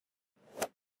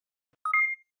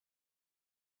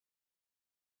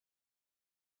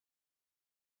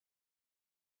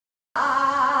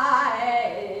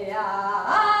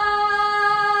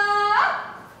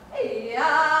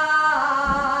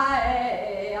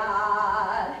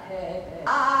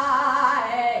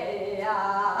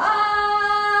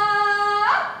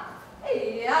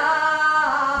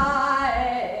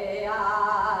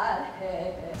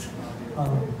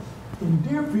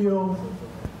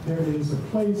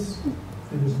place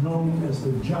that is known as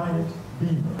the giant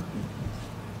beaver.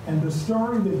 And the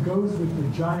story that goes with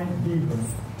the giant beaver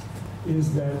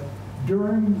is that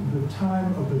during the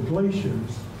time of the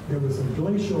glaciers, there was a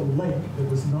glacial lake that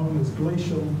was known as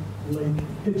Glacial Lake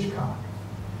Hitchcock.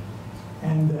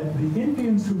 And that the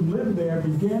Indians who lived there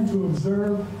began to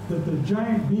observe that the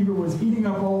giant beaver was eating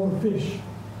up all the fish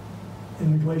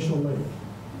in the glacial lake.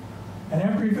 And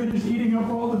after he finished eating up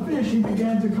all the fish, he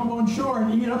began to come on shore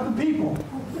and eat up the people.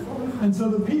 And so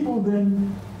the people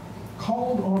then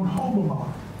called on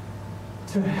Hobomok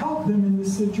to help them in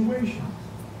this situation.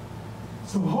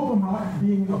 So Hobomok,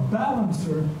 being a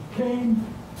balancer, came,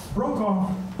 broke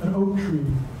off an oak tree,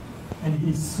 and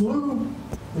he slew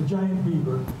the giant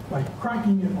beaver by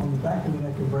cracking it on the back of the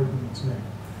neck and breaking its neck.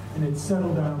 And it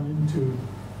settled down into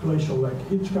Glacial Lake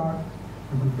Hitchcock.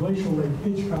 And when Glacial Lake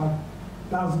Hitchcock,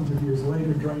 thousands of years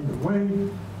later, drained away,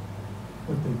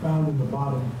 what they found in the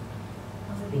bottom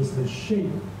was the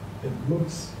shape that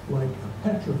looks like a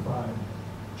petrified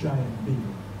giant beaver.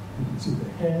 You can see the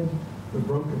head, the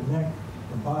broken neck,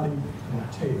 the body, and the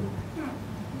tail.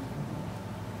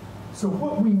 So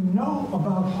what we know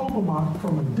about Hobomok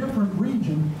from a different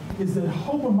region is that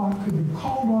Hobomok could be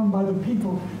called on by the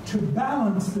people to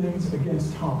balance things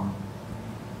against harm.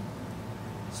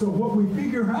 So what we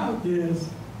figure out is,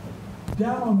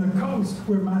 down on the coast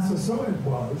where Massasoit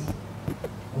was,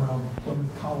 around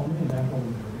Plymouth Colony and that whole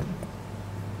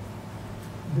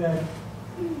area, that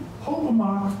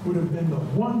Hobomok would have been the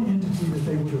one entity that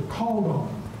they would have called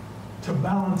on to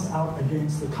balance out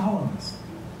against the colonists.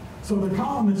 So the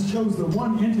colonists chose the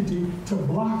one entity to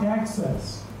block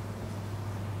access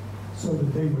so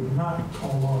that they would not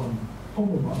call on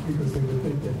Hobomok, because they would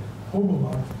think that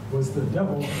Hobomok was the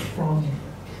devil from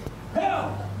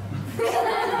hell.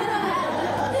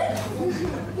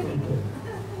 Okay.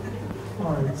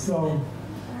 All right, so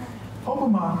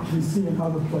Hobomok, we see in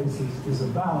other places, is a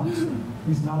balancer.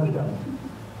 He's not a devil.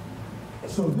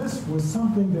 So this was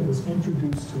something that was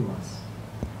introduced to us.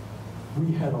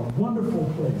 We had a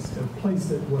wonderful place, a place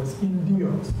that was in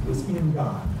Dios, was in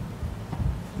God,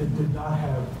 that did not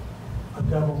have a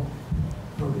devil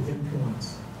nor the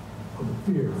influence or the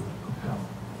fear of hell.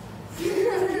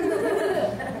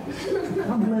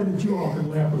 I'm glad that you all can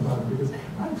laugh about it, because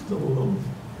I'm still a little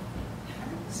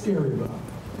scary about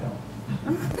hell.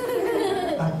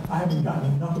 I haven't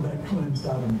gotten enough of that cleansed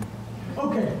out of me.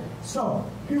 Okay, so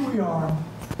here we are,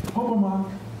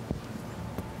 Hobomok,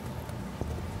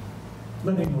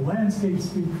 letting the landscape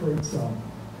speak for itself.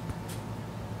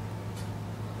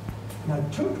 And I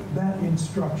took that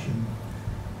instruction,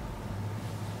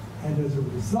 and as a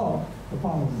result, the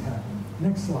following happened.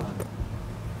 Next slide.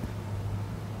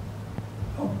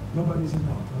 Oh, nobody's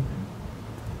involved, okay.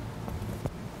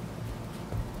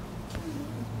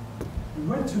 We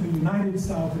went to the United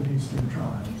South and Eastern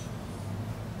Tribes,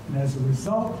 and as a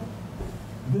result,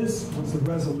 this was the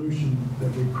resolution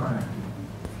that we crafted.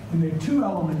 And there are two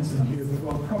elements in here,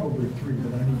 well, probably three,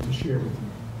 that I need to share with you.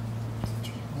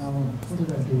 What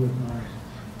did I do with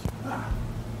my...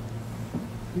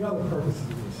 The other purpose of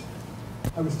this.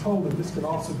 I was told that this could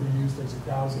also be used as a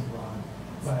dowsing rod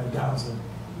by a dowser,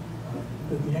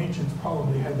 that the ancients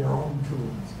probably had their own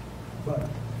tools, but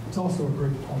it's also a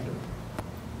great pointer.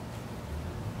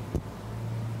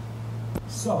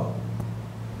 So,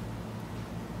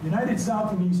 United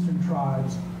South and Eastern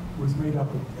Tribes was made up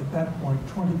of, at that point,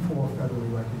 24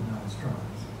 federally recognized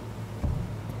tribes.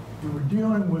 We were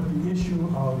dealing with the issue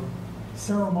of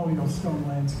ceremonial stone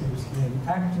landscapes in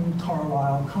Acton,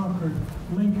 Carlisle, Concord,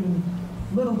 Lincoln,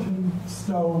 Littleton,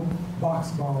 Stowe,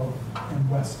 Boxborough, and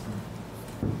Westford.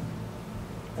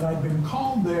 And I'd been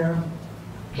called there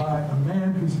by a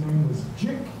man whose name was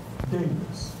Jick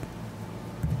Davis.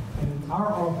 And in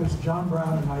our office, John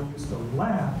Brown and I used to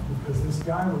laugh because this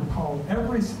guy would call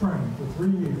every spring for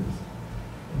 3 years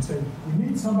and say, we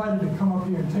need somebody to come up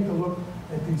here and take a look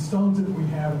at these stones that we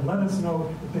have and let us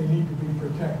know that they need to be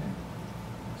protected.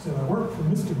 So I work for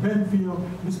Mr. Benfield.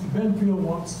 Mr. Benfield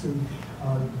wants to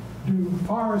do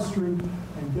forestry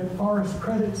and get forest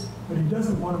credits, but he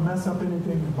doesn't want to mess up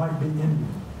anything that might be Indian.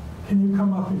 Can you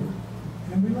come up here?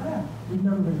 And we laughed. We'd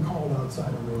never been called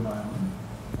outside of Rhode Island.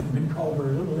 We'd been called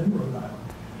very little in Rhode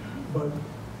Island. But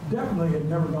definitely had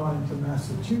never gone into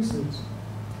Massachusetts.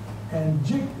 And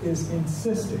Jick is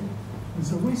insisting. And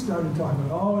so we started talking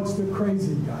about, oh, it's the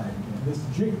crazy guy again, this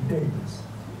Jick Davis.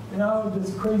 You know,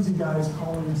 this crazy guy is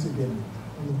calling us again.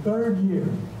 In the third year,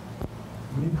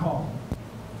 when he called,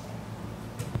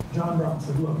 John Brown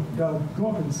said, look, Doug,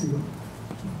 go up and see what,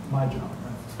 my job,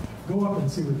 right? Go up and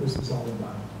see what this is all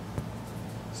about.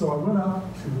 So I went up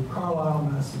to Carlisle,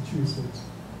 Massachusetts,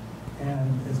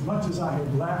 And as much as I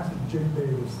had laughed at Jake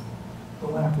Davis, the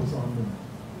laugh was on me.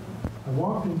 I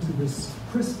walked into this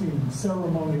pristine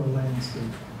ceremonial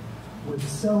landscape with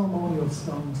ceremonial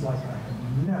stones like I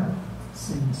had never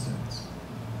seen since.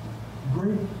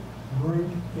 Great, great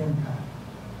impact.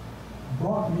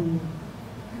 Brought me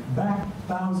back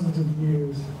thousands of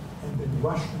years and then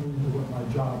rushed me into what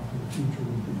my job for the future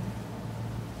would be.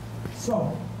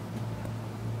 So,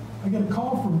 I get a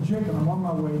call from Jake, and I'm on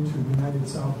my way to the United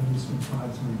South and Eastern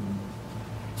Tribes meeting.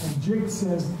 And Jake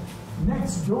says,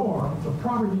 next door, the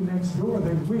property next door,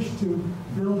 they wish to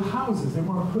build houses. They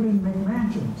want to put in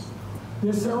McMansions.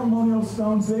 There's ceremonial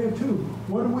stones there too.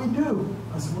 What do we do?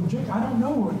 I said, well, Jake, I don't know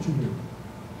what to do.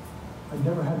 I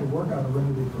never had to work out a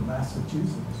remedy for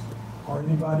Massachusetts or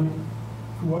anybody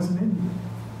who wasn't Indian.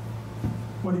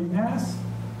 What he asked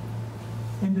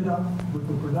ended up with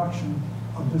the production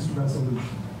of this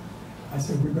resolution. I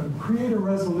said, we're going to create a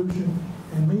resolution,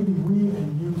 and maybe we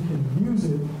and you can use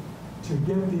it to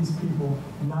get these people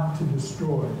not to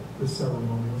destroy the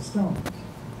ceremonial stones.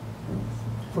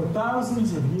 For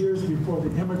thousands of years before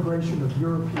the immigration of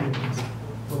Europeans,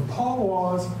 the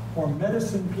Powwows, or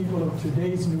medicine people of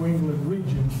today's New England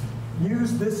region,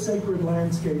 used this sacred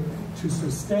landscape to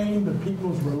sustain the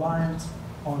people's reliance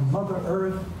on Mother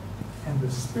Earth and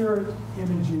the spirit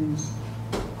energies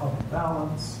of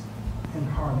balance and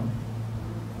harmony.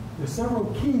 There are several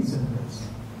keys in this,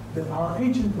 that our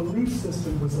ancient belief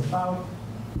system was about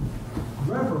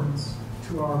reverence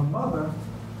to our mother,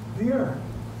 the earth.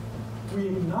 We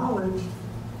acknowledged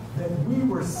that we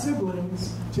were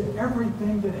siblings to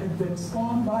everything that had been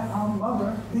spawned by our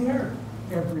mother, the earth.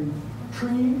 Every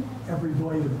tree, every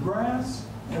blade of grass,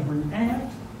 every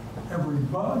ant, every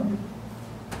bug,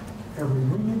 every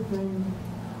winged thing,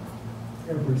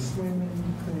 every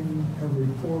swimming thing, every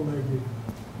four-legged,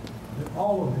 that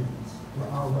all of these were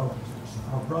our relatives,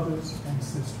 our brothers and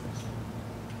sisters.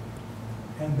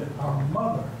 And that our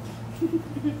mother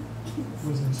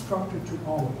was instructed to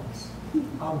all of us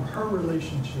of her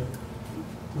relationship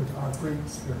with our Great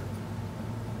Spirit.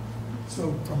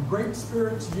 So from Great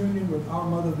Spirit's union with our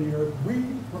Mother the Earth, we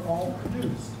were all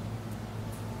produced.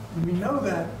 And we know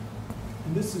that,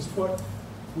 and this is what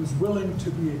was willing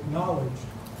to be acknowledged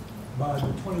by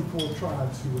the 24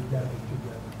 tribes who were gathered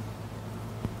together.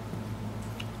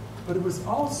 But it was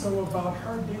also about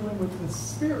her dealing with the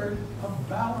spirit of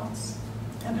balance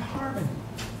and harmony.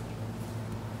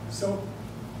 So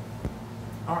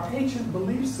our ancient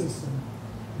belief system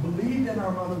believed in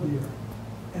our Mother the Earth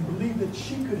and believed that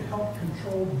she could help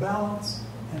control balance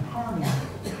and harmony.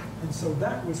 And so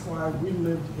that was why we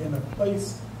lived in a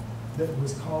place that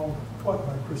was called what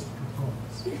by Christopher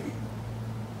Columbus?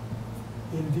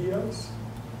 Indios.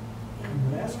 I'm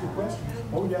going to ask you questions.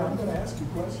 Oh yeah, I'm going to ask you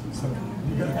questions. So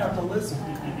you're going to have to listen.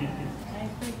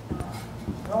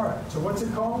 All right, so what's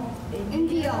it called?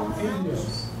 Indios.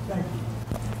 Indios. Thank you.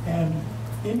 And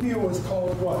India was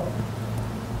called what?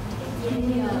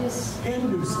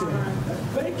 Hindustan.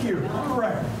 Thank you. All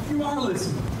right. You are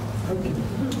listening. Okay.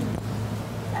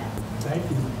 Thank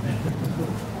you.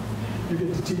 You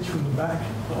get to teach from the back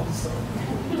also.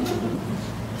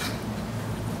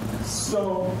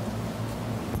 So,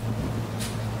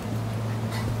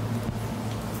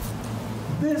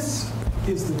 this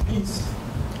is the piece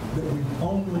that we've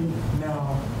only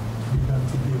now begun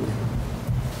to deal with.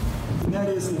 And that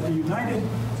is that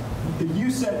the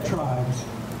USET tribes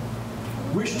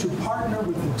wish to partner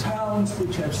with the towns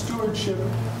which have stewardship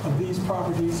of these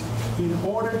properties in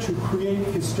order to create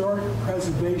historic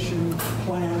preservation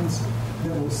plans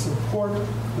that will support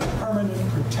the permanent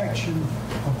protection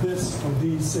of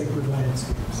these sacred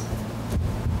landscapes.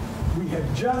 We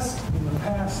have just, in the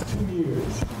past 2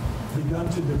 years, begun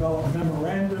to develop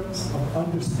memorandums of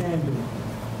understanding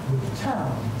with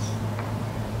towns,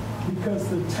 because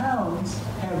the towns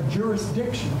have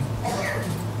jurisdiction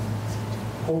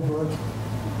over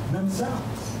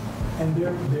themselves and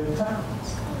their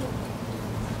towns.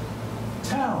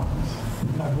 Towns,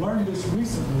 and I've learned this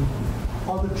recently,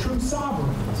 are the true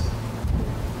sovereigns.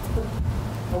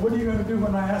 Now, what are you going to do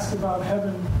when I ask about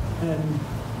heaven and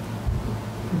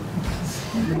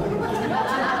you're going to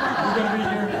be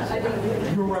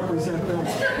here? You'll represent them.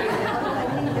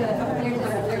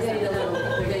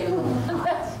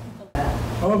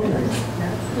 Okay.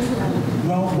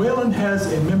 Well, Wayland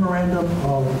has a memorandum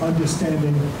of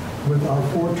understanding with our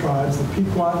 4 tribes, the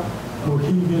Pequot,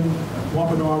 Mohegan,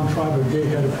 Wampanoag tribe of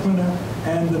Gayhead of Quina,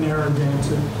 and the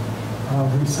Narragansett.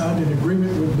 We signed an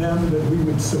agreement with them that we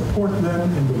would support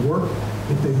them in the work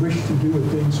that they wish to do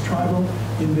with things tribal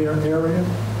in their area,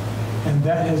 and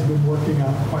that has been working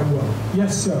out quite well.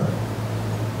 Yes, sir.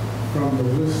 From the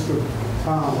list of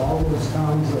town, all those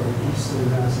towns are in eastern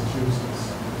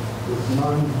Massachusetts. There's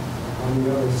none on the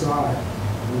other side.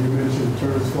 And you mentioned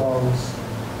Turner's Falls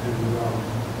and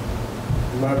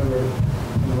Leverett.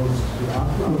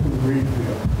 I'm from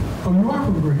Greenfield. Oh, you are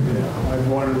from Greenfield? Yeah, I was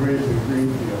born and raised in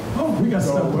Greenfield. Oh, we got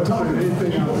stuff to talk about.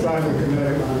 Anything outside of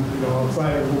Connecticut,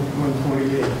 outside of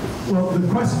 128. Well, the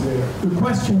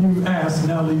question you asked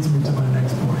now leads me to my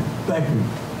next point. Thank you.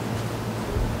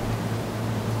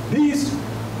 These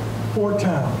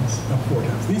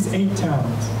these 8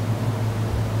 towns,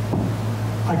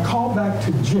 I called back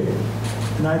to Jake,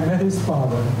 and I met his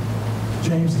father,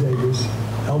 James Davis,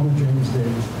 Elder James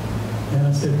Davis, and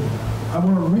I said, I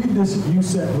want to read this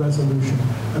USET resolution.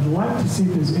 I'd like to see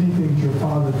if there's anything your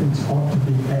father thinks ought to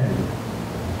be added.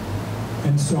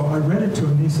 And so I read it to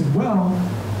him, and he said, well,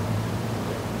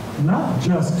 not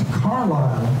just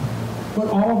Carlisle, but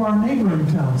all of our neighboring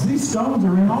towns. These stones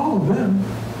are in all of them,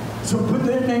 so put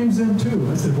their names in too.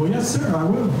 I said, well, yes, sir, I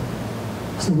will.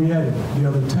 So we added the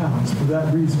other towns for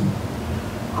that reason.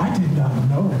 I did not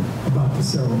know about the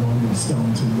ceremonial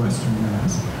stones in Western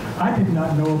Mass. I did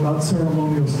not know about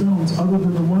ceremonial stones other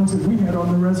than the ones that we had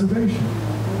on the reservation.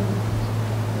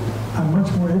 I'm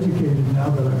much more educated now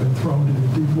that I've been thrown into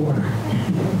deep water.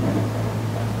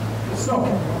 So,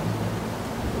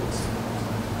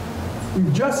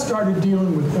 we've just started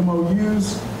dealing with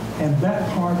MOUs and that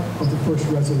part of the first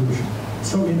resolution.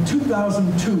 So in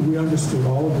 2002, we understood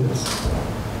all of this.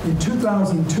 In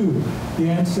 2002, the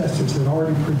ancestors had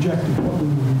already projected what we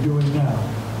would be doing now.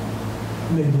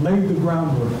 And they laid the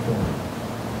groundwork for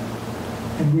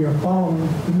it. And we are following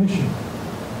the mission.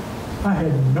 I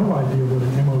had no idea what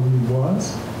an MOU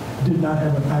was, did not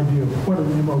have an idea of what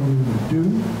an MOU would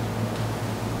do.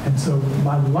 And so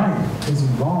my life has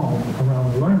evolved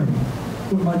around learning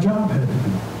what my job had to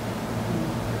do.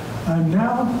 I'm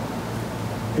now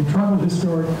a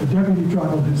deputy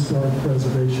tribal historic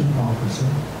preservation officer,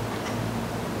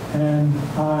 and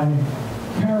I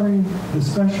carry the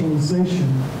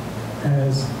specialization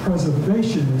as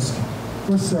preservationist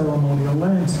for ceremonial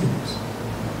landscapes.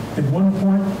 At one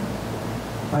point,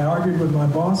 I argued with my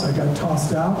boss, I got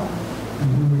tossed out,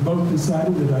 and when we both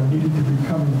decided that I needed to be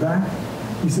coming back,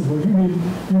 he said, well, you need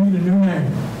a new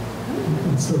name.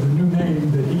 And so the new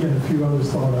name that he and a few others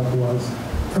thought of was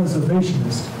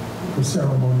preservationist for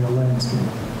ceremonial landscape.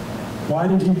 Why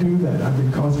did he do that? I've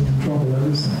been causing him trouble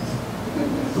ever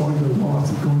since. Going to law,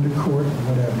 going to court,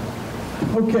 whatever.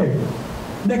 Okay,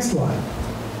 next slide.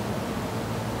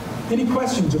 Any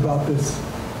questions about this?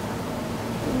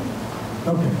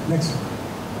 Okay, next slide.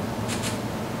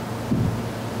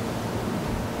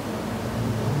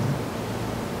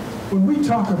 When we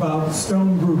talk about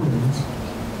stone groupings,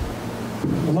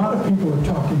 a lot of people are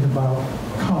talking about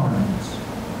cairns.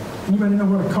 Anybody know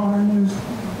what a cairn is?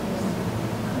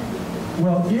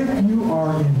 Well, if you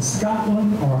are in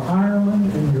Scotland or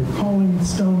Ireland and you're calling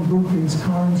stone groupings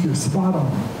cairns, you're spot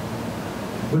on.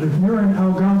 But if you're in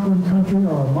Algonquin country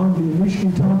or among the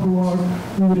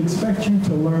Anishinaabeg, we would expect you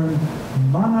to learn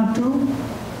Manatu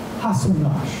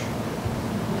Hasunash.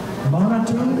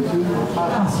 Manatu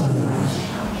Hasunash.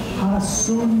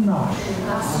 Hasunash.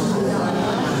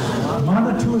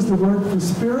 Manatu is the word for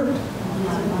spirit,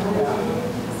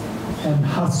 and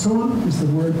Hasun is the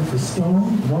word for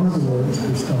stone, one of the words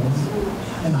for stones,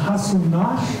 and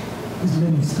Hasunash is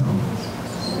many stones.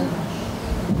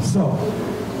 So,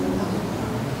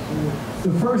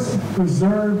 the first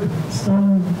preserved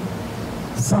stone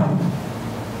site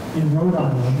in Rhode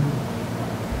Island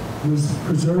was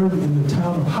preserved in the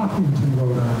town of Hopkinton,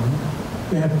 Rhode Island.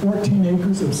 They had 14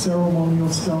 acres of ceremonial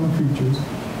stone features,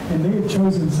 and they had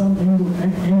chosen some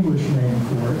English name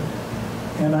for it.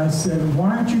 And I said,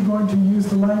 why aren't you going to use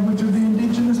the language of the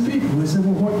indigenous people? They said,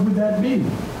 well, what would that be?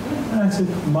 And I said,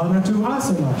 Manatu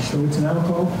Hasanash. So it's now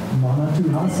called Manatu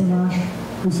Hasanash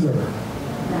Preserve.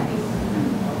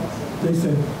 They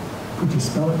said, could you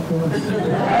spell it for us?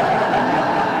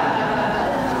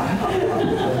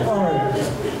 All right.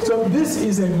 So this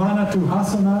is a Manatu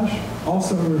Hasanash,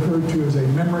 also referred to as a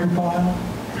memory pile.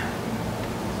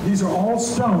 These are all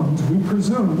stones. We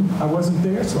presume, I wasn't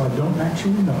there, so I don't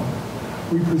actually know.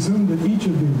 We presume that each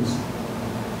of these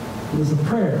was a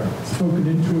prayer spoken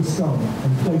into a stone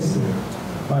and placed there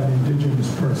by an indigenous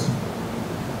person.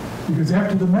 Because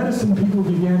after the medicine people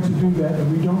began to do that,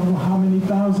 and we don't know how many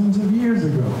thousands of years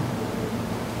ago,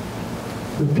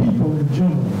 the people in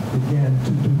general began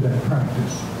to do that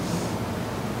practice.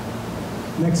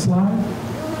 Next slide.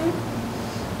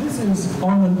 This is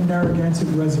on the Narragansett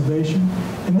Reservation,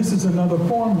 and this is another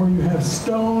form where you have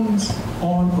stones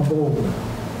on a boulder.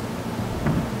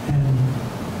 And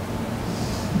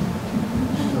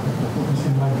I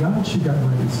said, my God, she got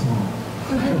mighty small.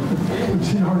 But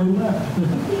she already left.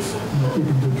 I'm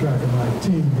keeping good track of my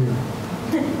team here.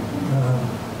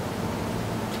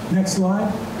 Next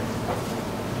slide.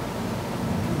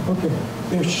 Okay,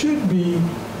 there should be,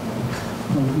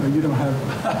 no, you don't have,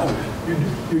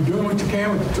 you're doing what you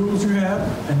can with the tools you have,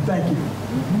 and thank you.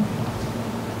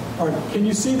 All right, can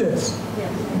you see this?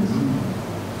 Yes.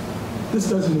 This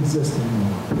doesn't exist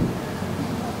anymore.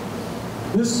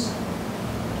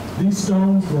 These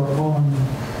stones were on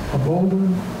a boulder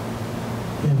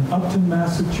in Upton,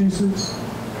 Massachusetts.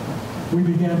 We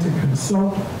began to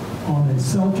consult on a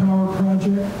cell tower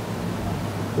project.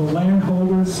 The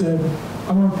landholder said,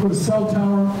 I want to put a cell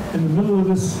tower in the middle of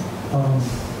this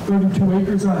 32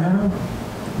 acres I have.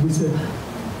 We said,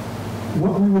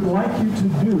 what we would like you to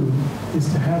do is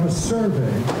to have a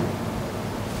survey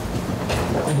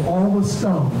of all the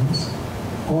stones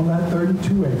on that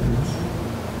 32 acres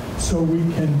so we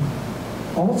can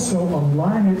also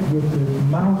align it with the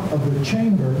mouth of the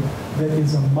chamber that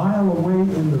is a mile away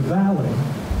in the valley.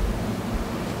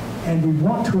 And we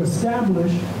want to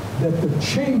establish that the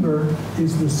chamber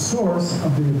is the source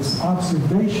of the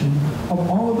observation of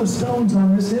all of the stones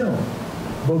on this hill,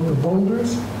 both the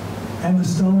boulders and the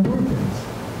stone groupings.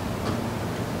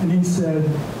 And he said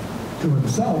to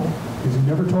himself, because he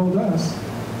never told us,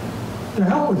 to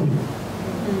hell with you.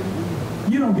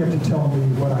 You don't get to tell me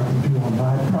what I can do on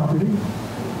my property.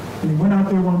 And he went out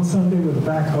there one Sunday with a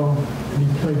backhoe and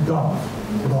he played golf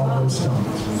with all those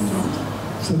stones.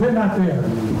 So they're not there.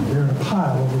 They're in a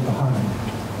pile over behind.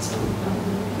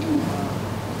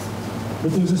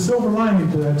 But there's a silver lining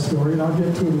to that story, and I'll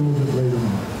get to it a little bit later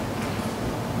on.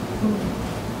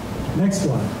 Next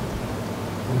slide.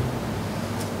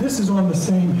 This is on the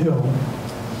same hill.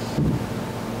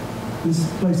 This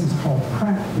place is called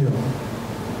Pratt Hill.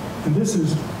 And this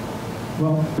is,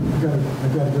 well, I've got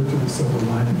to go to the silver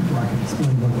lining before I can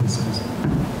explain what this is.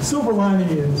 The silver lining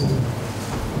is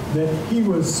that he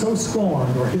was so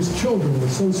scorned, or his children were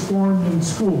so scorned in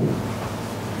school,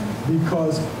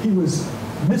 because he was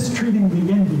mistreating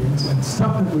the Indians and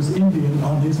stuff that was Indian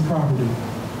on his property,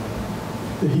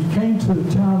 that he came to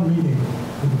the town meeting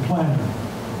with the planner.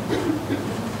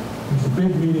 There was a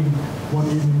big meeting one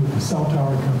evening with the cell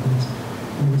tower companies,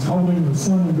 and he was holding the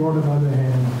son and daughter by the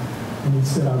hand, and he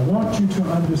said, I want you to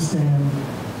understand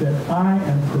that I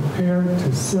am prepared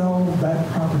to sell that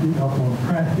property up on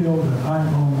Pratt Hill that I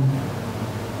own,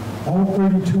 all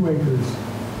 32 acres,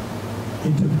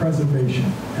 into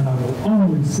preservation, and I will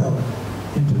only sell it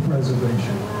into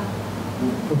preservation.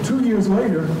 Well, 2 years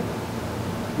later,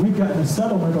 we'd gotten a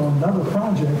settlement on another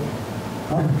project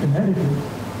out in Connecticut,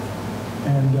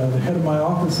 and the head of my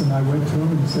office and I went to him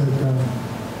and said,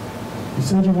 you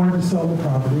said you wanted to sell the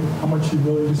property. How much are you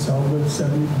willing to sell the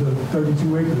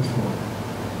 32 acres for?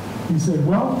 He said,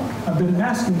 well, I've been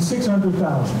asking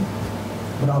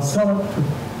 $600,000, but I'll sell it for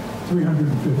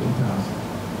 $350,000.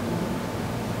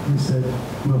 He said,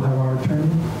 we'll have our attorney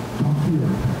talk to your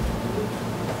attorney.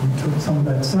 We took some of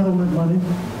that settlement money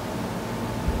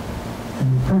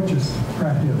and we purchased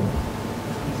Pratt Hill.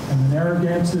 And the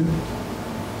Narragansett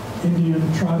Indian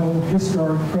Tribal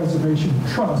Historic Preservation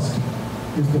Trust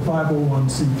is the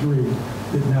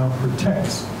 501c3 that now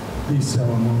protects these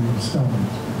ceremonial stones.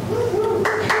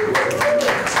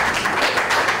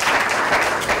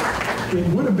 It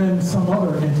would have been some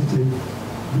other entity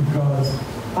because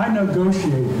I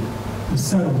negotiated the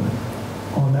settlement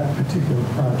on that particular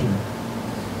project.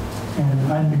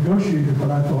 And I negotiated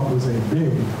what I thought was a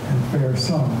big and fair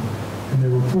sum. And there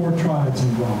were 4 tribes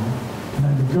involved. And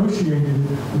I negotiated it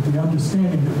with the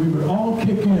understanding that we would all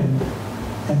kick in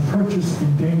and purchase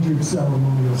endangered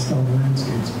ceremonial stone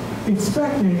landscapes,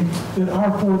 expecting that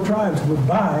our 4 tribes would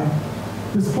buy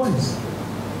this place.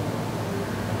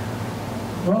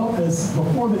 Well, as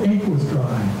before the ink was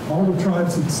dry, all the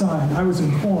tribes had signed, I was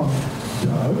informed,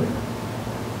 Doug,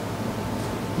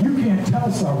 you can't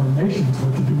tell sovereign nations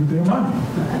what to do with their money.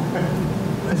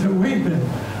 I said, wait a minute.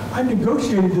 I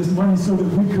negotiated this money so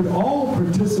that we could all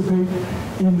participate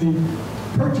in the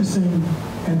purchasing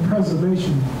and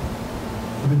preservation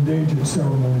of endangered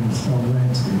ceremonial stone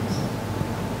landscapes.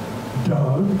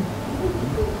 Doug,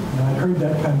 and I'd heard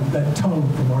that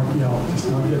tone from archaeologists,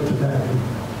 and I'll get to that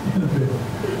in a bit.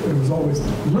 It was always,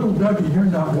 little Dougie, you're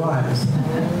not wise.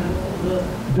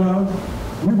 Doug,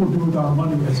 we will do with our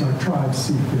money as our tribes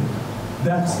see fit.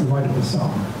 That's the right of the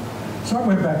sovereign. So I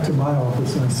went back to my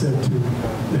office and I said to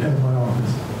the head of my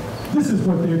office, this is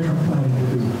what they're planning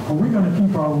to do. Are we going to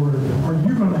keep our word? Are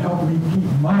you going to help me keep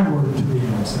my word to the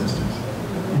ancestors?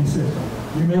 And he said,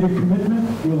 you made a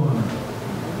commitment, we'll honor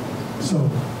it. So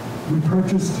We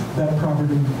purchased that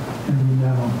property, and we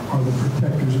now are the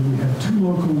protectors. And we have two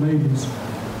local ladies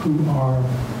who are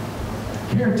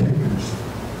caretakers.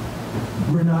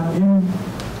 We're not in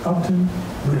Upton,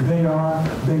 but they are.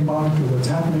 They monitor what's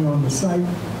happening on the site,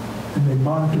 and they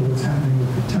monitor what's happening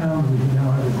with the town. We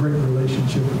now have a great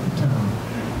relationship with the town.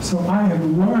 So I have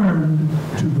learned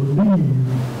to believe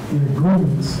in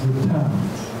agreements with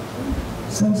towns.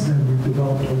 Since then, we've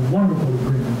developed a wonderful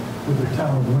agreement with the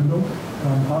town of Wendell. And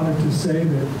I'm honored to say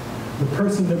that the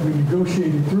person that we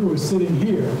negotiated through is sitting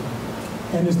here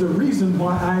and is the reason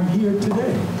why I'm here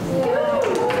today.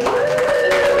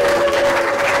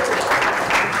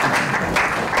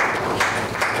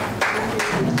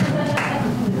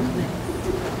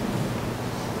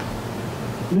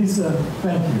 Lisa,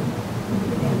 thank you.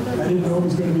 I didn't know it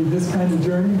was going to be this kind of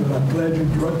journey, but I'm glad you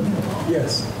brought me.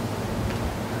 Yes.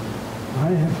 I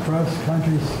have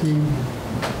cross-country skied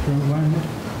through one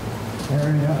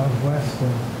area of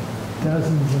Weston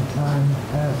dozens of times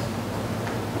past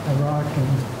a rock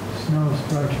and snow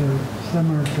structure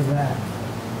similar to that.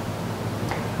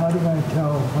 How do I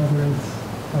tell whether it's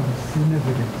of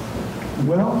significance?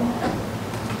 Well,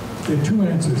 there are two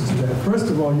answers to that. First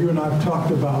of all, you and I have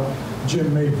talked about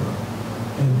Jim Mavor,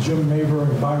 and Jim Mavor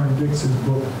and Byron Dix's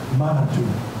book, Manitou.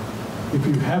 If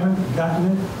you haven't gotten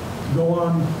it, go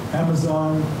on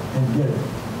Amazon and get it.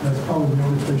 That's probably the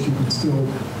only place you can still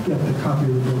get the copy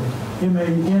of the book.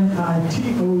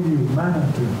 M-A-N-I-T-O-U,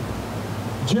 Manitou.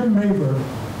 Jim Mavor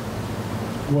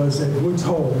was at Woods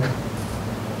Hole,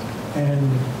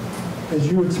 and as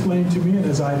you explained to me, and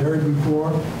as I'd heard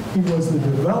before, he was the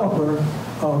developer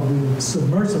of the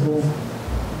submersible.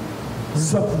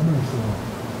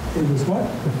 It was what?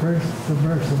 The first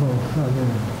submersible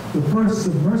submarine. The first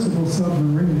submersible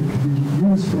submarine that could be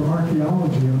used for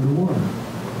archaeology underwater.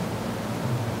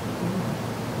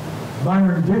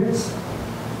 Byron Dix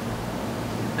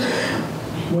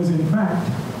was, in fact,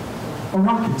 a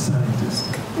rocket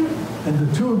scientist. And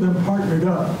the two of them partnered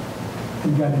up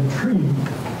and got intrigued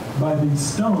by these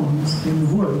stones in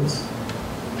the woods.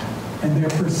 And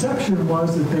their perception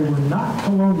was that they were not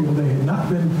colonial. They had not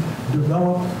been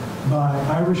developed by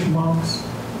Irish monks.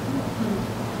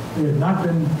 They had not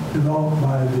been developed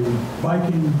by the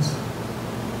Vikings.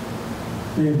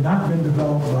 They had not been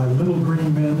developed by little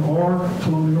green men or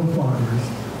colonial farmers.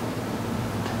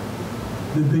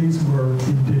 That these were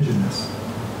indigenous.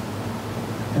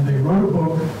 And they wrote a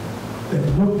book that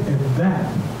looked at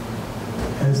that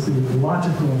as the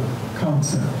logical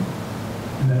concept.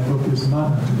 And that book is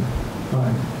Manitou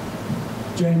by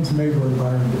James Mavor and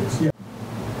Byron Dix. Yeah.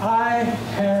 I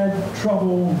had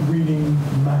trouble reading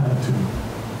Manitou,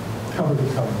 cover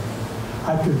to cover.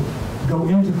 I could go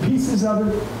into pieces of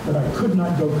it, but I could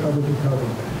not go cover to cover.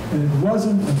 And it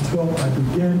wasn't until I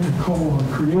began to call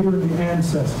on Creator and the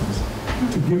ancestors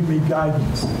to give me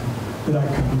guidance that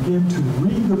I could begin to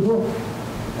read the book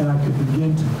and I could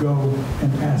begin to go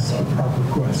and ask the proper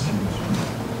questions.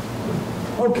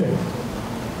 Okay.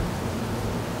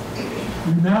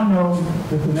 You now know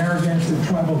that the Narragansett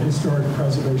Tribal Historic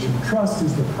Preservation Trust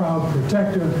is the proud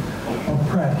protector of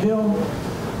Pratt Hill.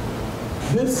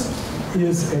 This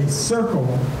is a circle,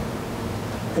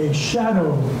 a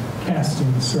shadow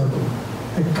casting circle,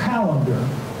 a calendar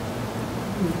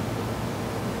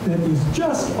that is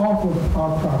just off of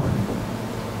our property.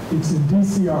 It's in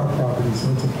DCR property,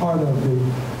 so it's a part of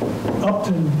the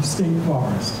Upton State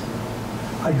Forest.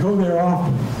 I go there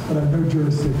often, but I have no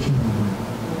jurisdiction over it.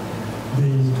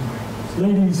 The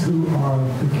ladies who are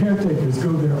the caretakers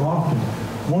go there often.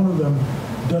 One of them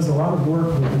does a lot of work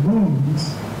with the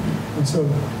moons, and so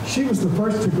she was the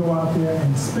first to go out there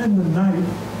and spend the night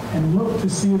and look to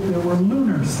see if there were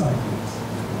lunar cycles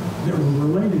that were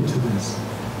related to this.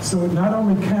 So it not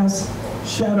only casts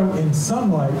shadow in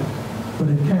sunlight, but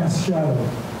it casts shadow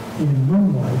in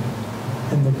moonlight.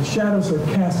 And the shadows are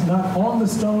cast not on the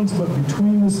stones, but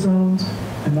between the stones,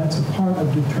 and that's a part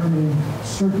of determining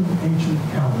certain ancient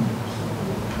calendars.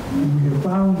 And we have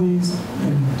found these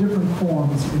in different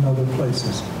forms in other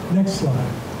places. Next slide.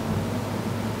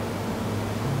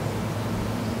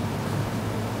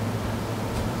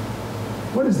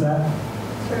 What is that?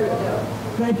 Turtle.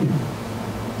 Thank you.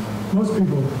 Most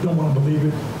people don't want to believe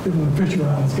it. They want to fish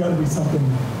around. It's got to be something.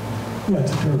 Yeah,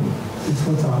 it's a turtle. It's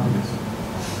what's obvious.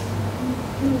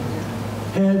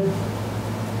 Head,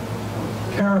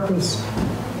 carapace,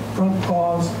 front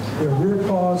paws, their rear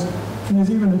paws, and there's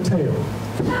even a tail.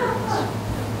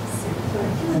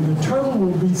 And the turtle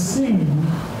will be seen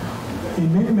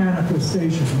in many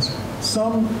manifestations,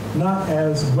 some not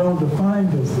as well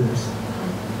defined as this.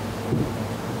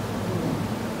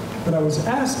 But I was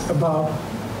asked about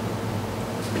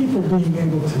people being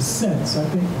able to sense. I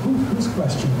think, whose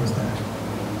question was that?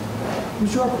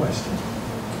 Who's your question?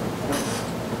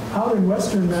 Out in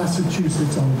western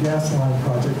Massachusetts on the gas line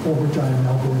project, for which I am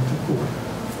now going to court,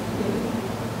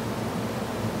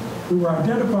 we were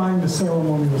identifying the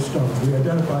ceremonial stones. We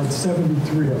identified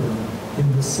 73 of them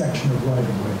in this section of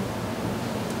right-of-way.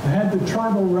 I had the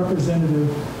tribal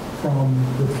representative from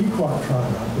the Pequot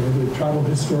tribe out there, the Tribal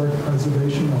Historic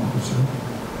Preservation Officer,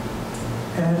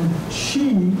 and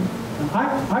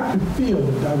I could feel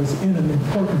that I was in an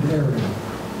important area.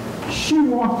 She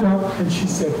walked up and she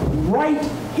said, right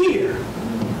here.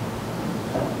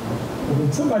 Well,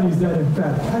 when somebody's that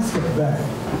emphatic, I step back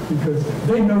because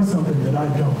they know something that I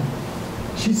don't.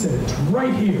 She said, it's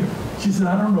right here. She said,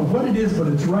 I don't know what it is, but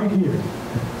it's right here.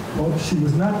 Well, she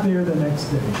was not there the next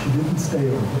day. She didn't stay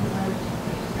over.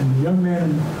 And the young man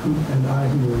and I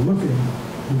who were looking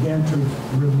began to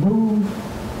remove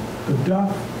the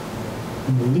duck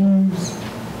and the leaves.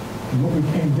 And what we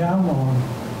came down on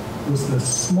was the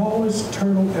smallest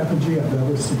turtle effigy I've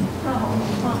ever seen.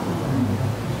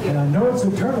 And I know it's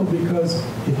a turtle because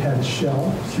it had a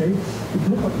shell shape. It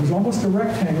looked like it was almost a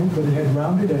rectangle, but it had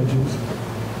rounded edges.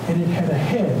 And it had a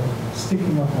head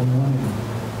sticking up on one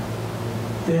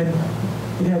end.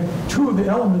 It had two of the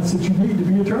elements that you need to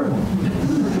be a turtle.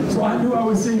 So I knew I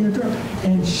was seeing a turtle.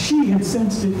 And she had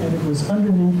sensed it, and it was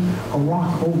underneath a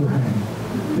rock overhang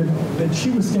that she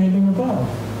was standing above.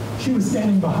 She was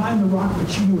standing behind the rock, but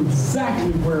she knew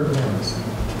exactly where it was.